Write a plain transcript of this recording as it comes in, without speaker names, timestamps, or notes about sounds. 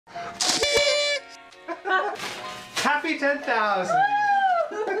Happy 10,000!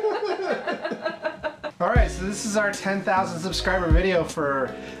 Alright, so this is our 10,000 subscriber video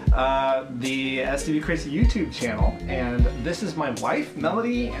for the SWChris YouTube channel. And this is my wife,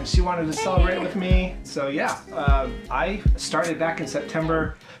 Melody, and she wanted to celebrate with me. So yeah, I started back in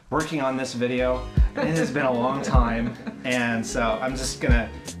September working on this video. It has been a long time, and so I'm just gonna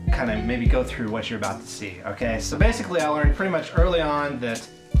kind of maybe go through what you're about to see, okay? So basically I learned pretty much early on that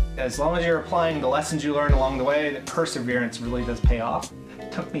as long as you're applying the lessons you learn along the way, that perseverance really does pay off. It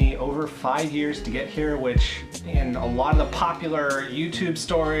took me over 5 years to get here, which in a lot of the popular YouTube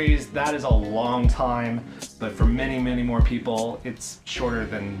stories, that is a long time. But for many, many more people, it's shorter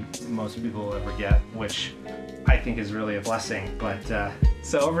than most people will ever get, which I think is really a blessing. But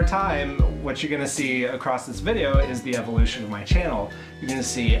so over time, what you're gonna see across this video is the evolution of my channel. You're gonna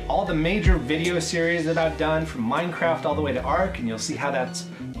see all the major video series that I've done from Minecraft all the way to Ark, and you'll see how that's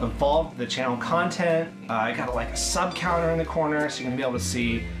evolved the channel content. I got like a sub counter in the corner, so you're gonna be able to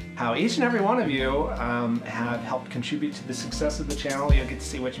see how each and every one of you have helped contribute to the success of the channel. You'll get to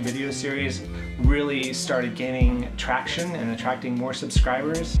see which video series really started gaining traction and attracting more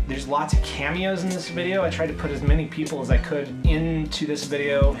subscribers. There's lots of cameos in this video. I tried to put as many people as I could into this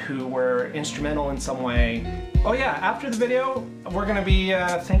video who were instrumental in some way. Oh yeah, after the video, we're gonna be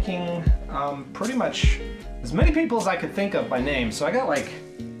thanking pretty much as many people as I could think of by name. So I got like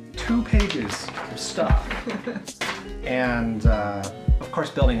 2 pages of stuff. And of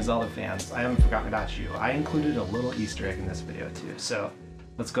course, building Zelda fans, I haven't forgotten about you. I included a little Easter egg in this video too, so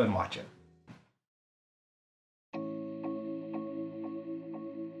let's go ahead and watch it.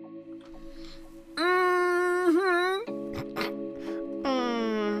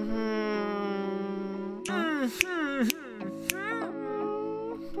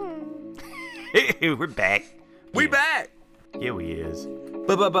 We're back. We back. Yeah, we is.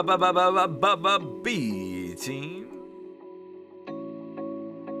 B team.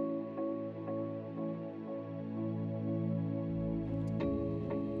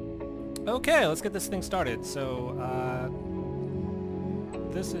 Okay, let's get this thing started. So,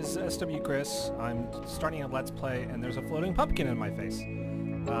 this is SWChris. I'm starting a Let's Play, and there's a floating pumpkin in my face.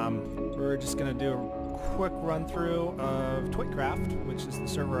 We're just gonna do a quick run through of Twitcraft, which is the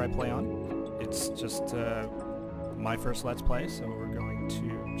server I play on. It's just my first Let's Play, so we're going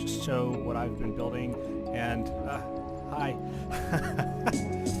to just show what I've been building, and hi.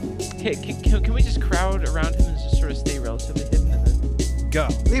 Hey, can we just crowd around him and just sort of stay relatively hidden and then Go.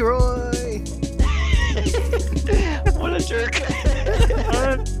 Leroy! what a jerk.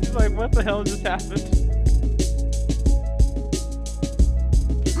 He's like, what the hell just happened?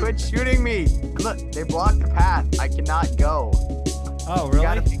 Quit shooting me! Look, they blocked the path. I cannot go. Oh, really? You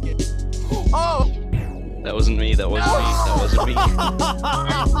gotta pick it. Oh! That wasn't me, that wasn't me, that wasn't me.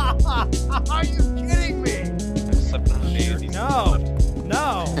 Are you kidding me? No!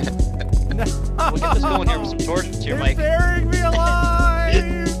 No! No! We'll get this going here with some torches here, Mike. You're burying me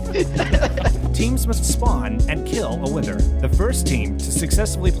alive! Teams must spawn and kill a Wither. The first team to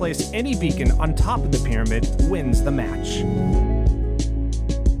successfully place any beacon on top of the pyramid wins the match.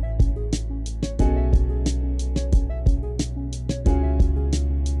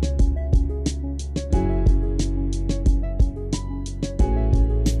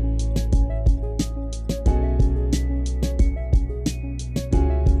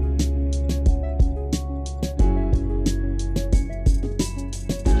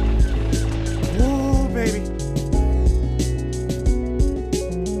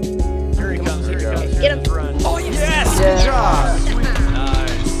 Get him! Oh, yes! Good job!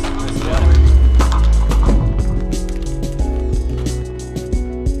 Nice.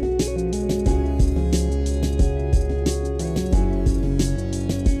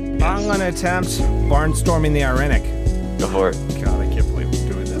 I'm gonna attempt barnstorming the Ironic. Go for it. God, I can't believe I'm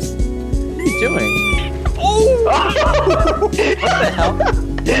doing this. What are you doing? Oh! What the hell?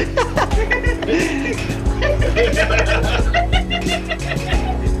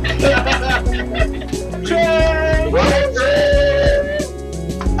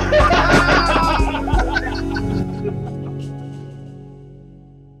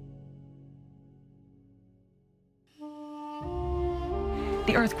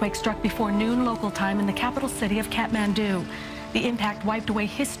 The earthquake struck before noon local time in the capital city of Kathmandu. The impact wiped away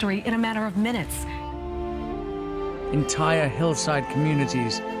history in a matter of minutes. Entire hillside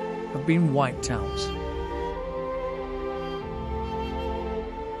communities have been wiped out.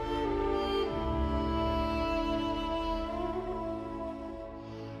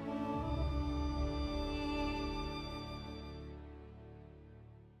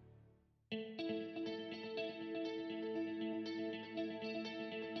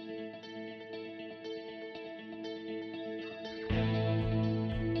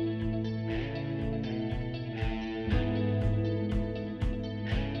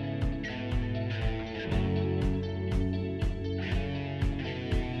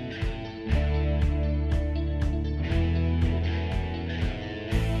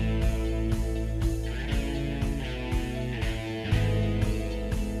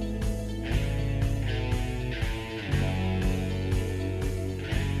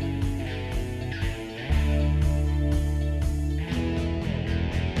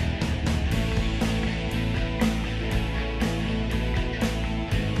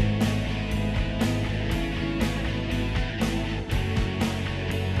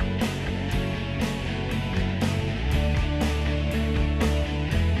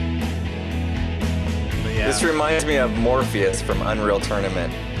 This reminds me of Morpheus from Unreal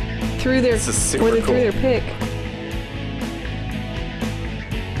Tournament. Through their, This is super where they cool. threw their pick.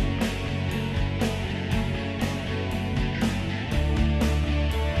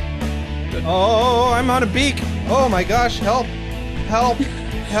 Oh, I'm on a beak. Oh my gosh, help. Help.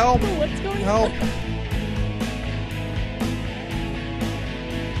 Help. What's going Help.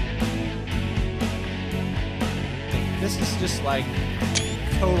 This is just like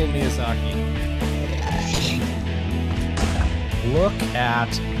total Miyazaki. Look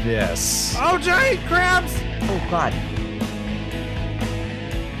at this. Oh, giant crabs! Oh god.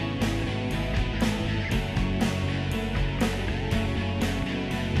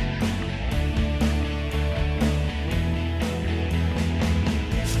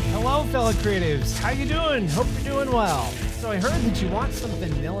 Hello, fellow creatives. How you doing? Hope you're doing well. So I heard that you want some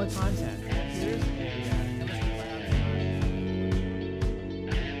vanilla content. Here's a chemistry lab.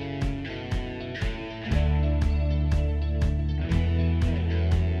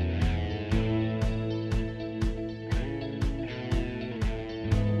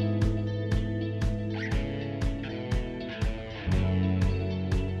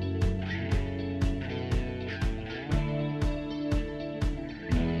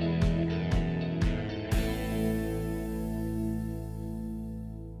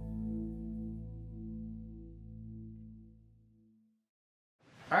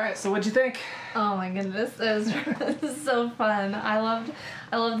 All right, so what'd you think? Oh my goodness, it was so fun. I loved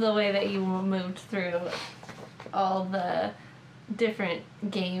the way that you moved through all the different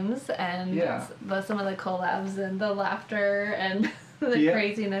games and some of the collabs and the laughter and the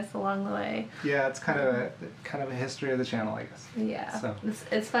craziness along the way. Yeah, it's kind of a history of the channel, I guess. Yeah, so.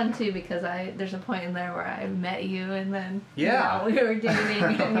 It's fun too because there's a point in there where I met you and then we were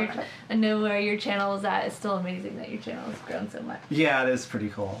dating and I knew where your channel was at. It's still amazing that your channel has grown so much. Yeah, it is pretty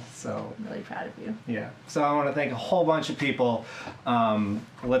cool. So I'm really proud of you. Yeah, so I want to thank a whole bunch of people.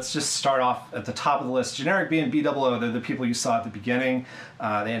 Let's just start off at the top of the list. GenerikB and BOO, they're the people you saw at the beginning.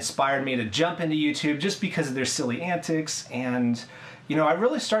 They inspired me to jump into YouTube just because of their silly antics, and you know, I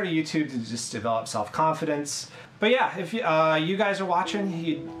really started YouTube to just develop self-confidence. But yeah, if you guys are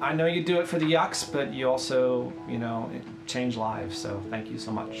watching, I know you do it for the yucks, but you also, you know, change lives, so thank you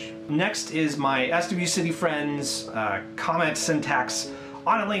so much. Next is my SW City friends, Comment Syntax,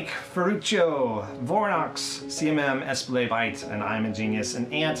 On a Link, Ferruccio, Vornox, CMM, Esplay and I'm a Genius,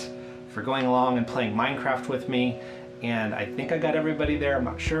 and Ant for going along and playing Minecraft with me. And I think I got everybody there, I'm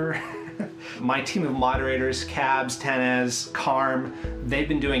not sure. My team of moderators, Cabs, Tenez, Carm, they've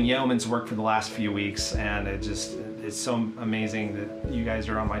been doing yeoman's work for the last few weeks, and it's so amazing that you guys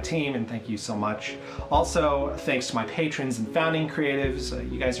are on my team, and thank you so much. Also, thanks to my patrons and founding creatives.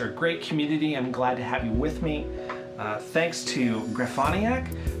 You guys are a great community. I'm glad to have you with me. Thanks to Grafoniac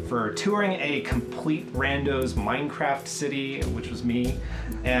for touring a complete randos Minecraft city, which was me,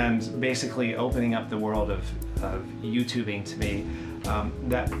 and basically opening up the world of YouTubing to me.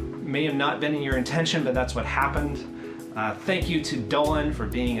 That may have not been your intention, but that's what happened. Thank you to Dolan for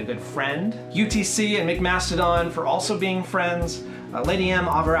being a good friend. UTC and McMastodon for also being friends. Lady M,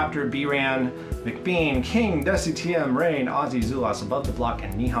 Avaraptor, B-Ran, McBean, King, DesiTM, Rain, Ozzy, Zulas, Above the Block,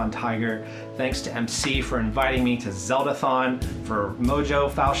 and Nihon Tiger. Thanks to MC for inviting me to Zeldathon, for Mojo,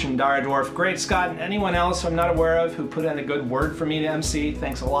 Falchion, Daradwarf, Great Scott, and anyone else I'm not aware of who put in a good word for me to MC.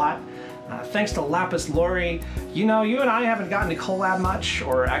 Thanks a lot. Thanks to Lapis Lori. You know, you and I haven't gotten to collab much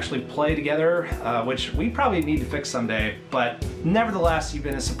or actually play together, which we probably need to fix someday, but nevertheless, you've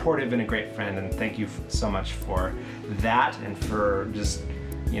been a supportive and a great friend, and thank you so much for that and for just,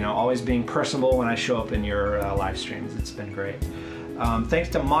 you know, always being personable when I show up in your live streams. It's been great. Thanks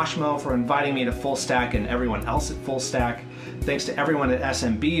to Moshmo for inviting me to Full Stack and everyone else at Full Stack. Thanks to everyone at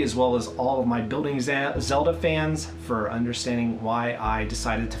SMB, as well as all of my Building Zelda fans for understanding why I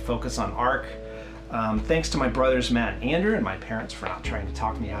decided to focus on Arc. Thanks to my brothers Matt and Andrew and my parents for not trying to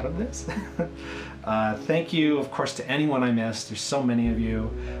talk me out of this. Thank you, of course, to anyone I missed. There's so many of you.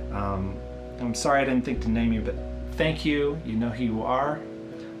 I'm sorry I didn't think to name you, but thank you. You know who you are.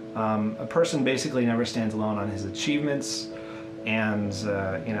 A person basically never stands alone on his achievements. And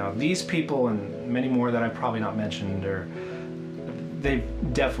you know, these people and many more that I've probably not mentioned, they've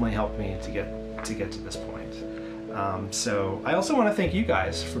definitely helped me to get to this point. So I also want to thank you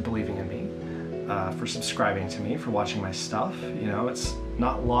guys for believing in me, for subscribing to me, for watching my stuff. You know, it's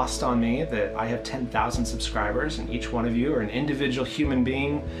not lost on me that I have 10,000 subscribers, and each one of you are an individual human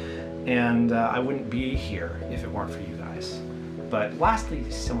being, and I wouldn't be here if it weren't for you guys. But lastly,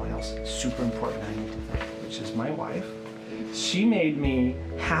 someone else super important I need to thank, which is my wife. She made me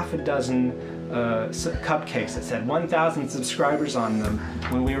half a dozen cupcakes that said 1,000 subscribers on them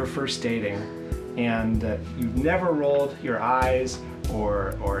when we were first dating. and that you've never rolled your eyes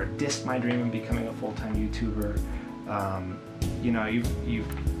or dissed my dream of becoming a full-time YouTuber. You know,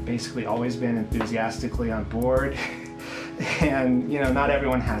 you've basically always been enthusiastically on board, and you know, not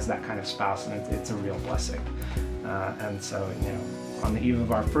everyone has that kind of spouse, and it's a real blessing. And so, you know, on the eve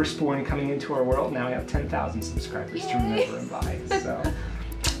of our firstborn coming into our world, now we have 10,000 subscribers to remember and by. So,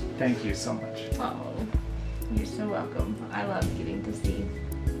 thank you so much. Oh, you're so welcome. I love getting to see.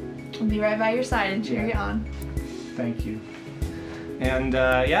 I'll be right by your side and cheer you on. Thank you. And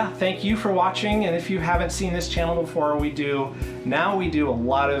yeah, thank you for watching. And if you haven't seen this channel before, we do a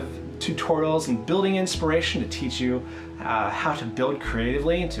lot of tutorials and building inspiration to teach you how to build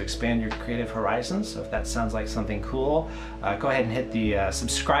creatively and to expand your creative horizons. So if that sounds like something cool, go ahead and hit the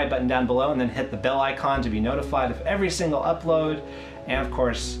subscribe button down below, and then hit the bell icon to be notified of every single upload. And of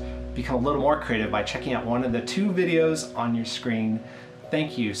course, become a little more creative by checking out one of the 2 videos on your screen.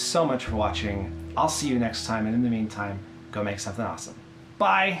 Thank you so much for watching. I'll see you next time, and in the meantime, go make something awesome.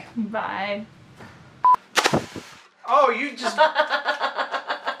 Bye. Bye. Oh, you just...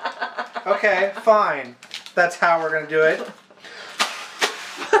 Okay, fine. That's how we're gonna do it.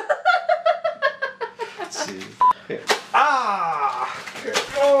 Let's see. Here. Ah! Here.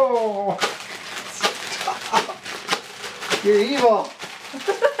 Oh! Stop. You're evil.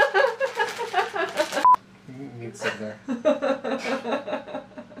 You need to sit there.